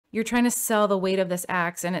you're trying to sell the weight of this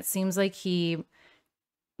axe, and it seems like he,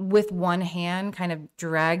 with one hand, kind of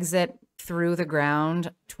drags it through the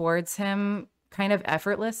ground towards him kind of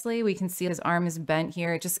effortlessly. We can see his arm is bent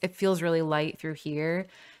here. It feels really light through here.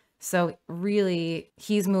 So really,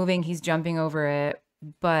 he's moving, he's jumping over it,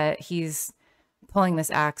 but he's pulling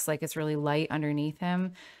this axe like it's really light underneath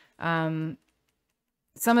him.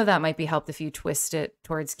 Some of that might be helped if you twist it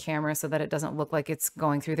towards camera so that it doesn't look like it's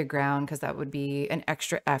going through the ground, because that would be an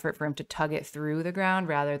extra effort for him to tug it through the ground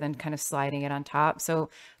rather than kind of sliding it on top. So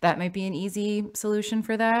that might be an easy solution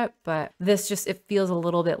for that. But this just, it feels a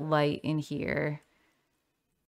little bit light in here.